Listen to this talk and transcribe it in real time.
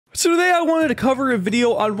So today I wanted to cover a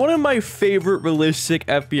video on one of my favorite realistic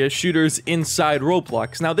FPS shooters inside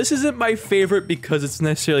Roblox. Now this isn't my favorite because it's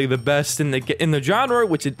necessarily the best in the genre,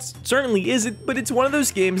 which it certainly isn't, but it's one of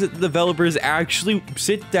those games that the developers actually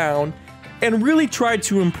sit down and really try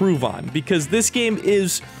to improve on, because this game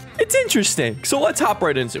it's interesting. So let's hop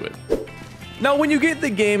right into it. Now when you get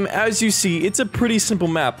the game, as you see, it's a pretty simple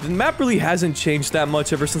map. The map really hasn't changed that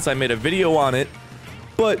much ever since I made a video on it,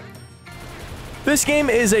 but this game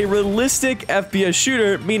is a realistic FPS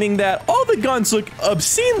shooter, meaning that all the guns look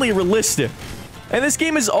obscenely realistic. And this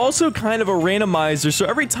game is also kind of a randomizer, so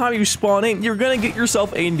every time you spawn in, you're gonna get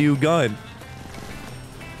yourself a new gun.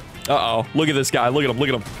 Uh-oh, look at this guy, look at him, look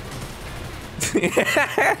at him.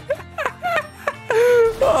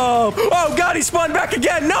 Oh god, he spawned back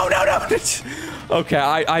again! No! Okay,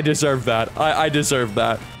 I deserve that. I deserve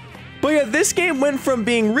that. But yeah, this game went from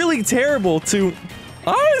being really terrible to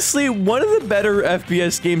honestly one of the better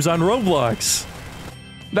FPS games on Roblox.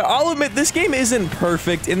 Now, I'll admit, this game isn't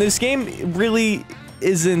perfect, and this game really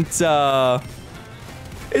isn't that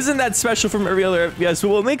special from every other FPS, but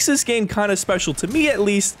what makes this game kind of special, to me at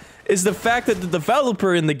least, is the fact that the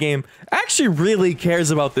developer in the game actually really cares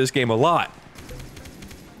about this game a lot.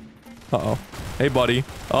 Uh-oh. Hey, buddy.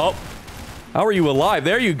 Oh. How are you alive?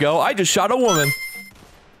 There you go. I just shot a woman.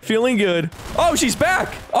 Feeling good. Oh, she's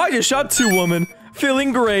back! Oh, I just shot two women.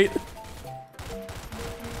 Feeling great.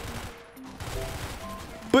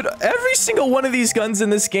 But every single one of these guns in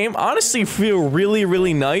this game honestly feel really,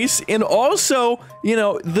 really nice. And also, you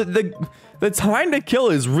know, the time to kill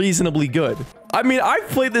is reasonably good. I mean, I've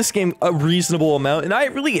played this game a reasonable amount, and I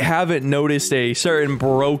really haven't noticed a certain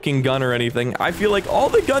broken gun or anything. I feel like all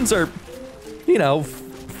the guns are, you know,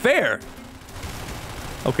 fair.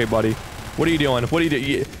 Okay, buddy. What are you doing? What are you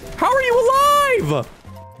doing? How are you alive?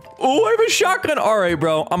 Oh, I have a shotgun. All right,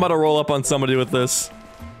 bro. I'm about to roll up on somebody with this.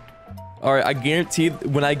 All right, I guarantee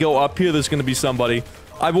when I go up here, there's going to be somebody.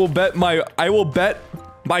 I will bet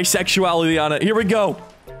my sexuality on it. Here we go.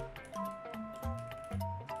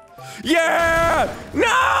 Yeah!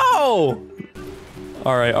 No!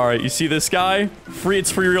 All right. You see this guy?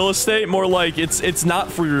 It's free real estate. More like it's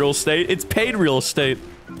not free real estate. It's paid real estate.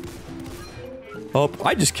 Oh,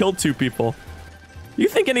 I just killed two people. You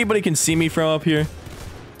think anybody can see me from up here?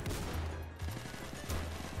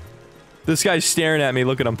 This guy's staring at me.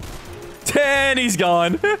 Look at him. 10. He's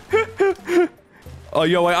gone. Oh,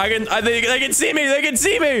 yo, wait. I think they can see me. They can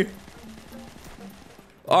see me.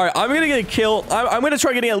 All right, I'm gonna get a kill. I'm gonna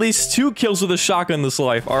try getting at least 2 kills with a shotgun this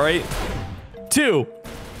life. All right, 2.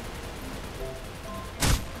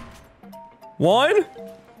 1.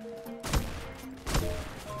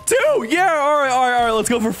 2. Yeah. All right. Let's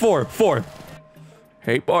go for 4. 4.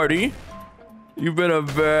 Hey, buddy. You've been a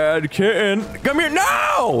bad kitten. Come here.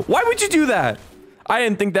 No! Why would you do that? I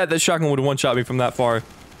didn't think that the shotgun would one-shot me from that far.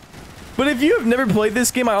 But if you have never played this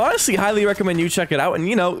game, I honestly highly recommend you check it out and,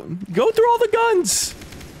 you know, go through all the guns.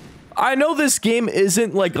 I know this game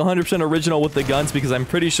isn't like 100% original with the guns, because I'm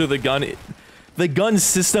pretty sure the gun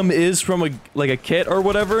system is from a kit or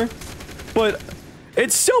whatever, but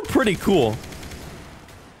it's still pretty cool.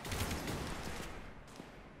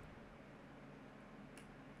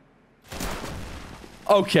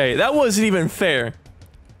 Okay, that wasn't even fair.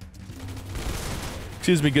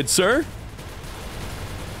 Excuse me, good sir.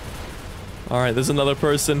 All right, there's another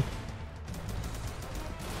person.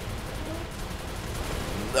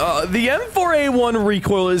 The M4A1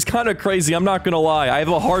 recoil is kind of crazy, I'm not gonna lie. I have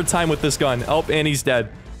a hard time with this gun. Oh, and he's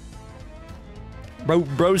dead.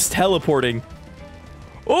 Bro's teleporting.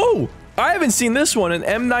 Oh, I haven't seen this one, an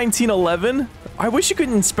M1911. I wish you could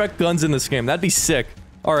inspect guns in this game. That'd be sick.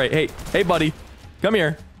 All right, hey, buddy. Come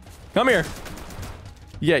here. Come here.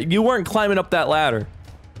 Yeah, you weren't climbing up that ladder.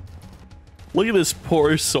 Look at this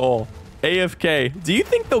poor soul. AFK. Do you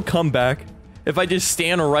think they'll come back? If I just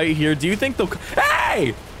stand right here, do you think they'll...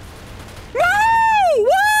 Hey! No!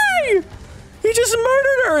 Why? He just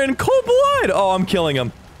murdered her in cold blood. Oh, I'm killing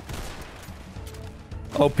him.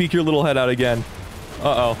 Oh, peek your little head out again.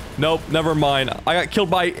 Uh-oh. Nope, never mind. I got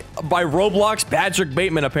killed by Roblox Patrick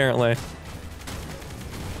Bateman, apparently.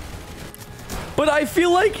 But I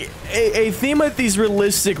feel like a theme with these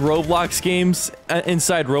realistic Roblox games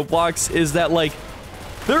inside Roblox is that, like,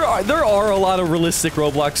 there are a lot of realistic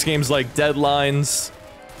Roblox games like Deadlines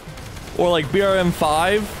or like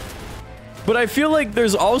BRM5, but I feel like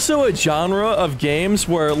there's also a genre of games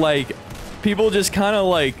where, like, people just kind of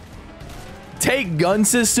like take gun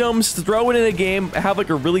systems, throw it in a game, have like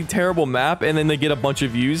a really terrible map, and then they get a bunch of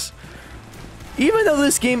views. Even though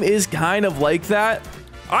this game is kind of like that,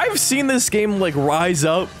 I've seen this game like rise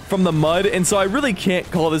up from the mud, and so I really can't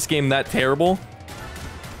call this game that terrible.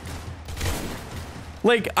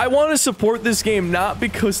 Like, I want to support this game not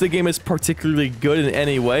because the game is particularly good in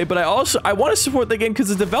any way, but I want to support the game because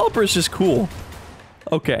the developer is just cool.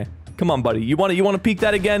 Okay, come on, buddy. You want to peek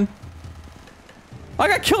that again? I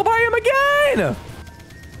got killed by him again.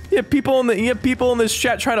 You have people in this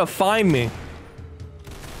chat trying to find me.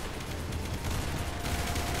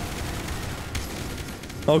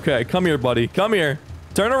 Okay, come here, buddy. Come here.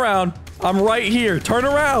 Turn around. I'm right here. Turn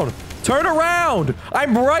around. Turn around.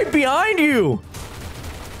 I'm right behind you.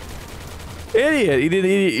 Idiot.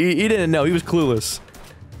 He didn't know. He was clueless.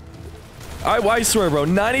 I swear, bro.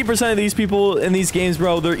 90% of these people in these games,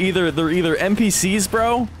 bro, they're either NPCs,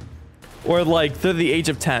 bro, or like they're the age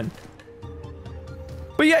of 10.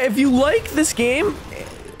 But yeah, if you like this game,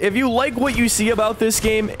 if you like what you see about this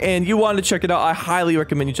game and you want to check it out, I highly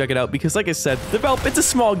recommend you check it out because, like I said, it's a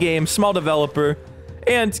small game, small developer,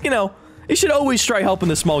 and you know, you should always try helping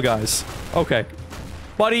the small guys. Okay,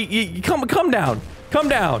 buddy, you come down, come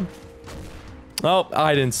down. Oh,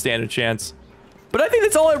 I didn't stand a chance. But I think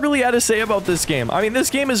that's all I really had to say about this game. I mean, this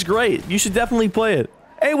game is great. You should definitely play it.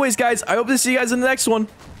 Anyways, guys, I hope to see you guys in the next one.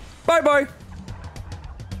 Bye-bye.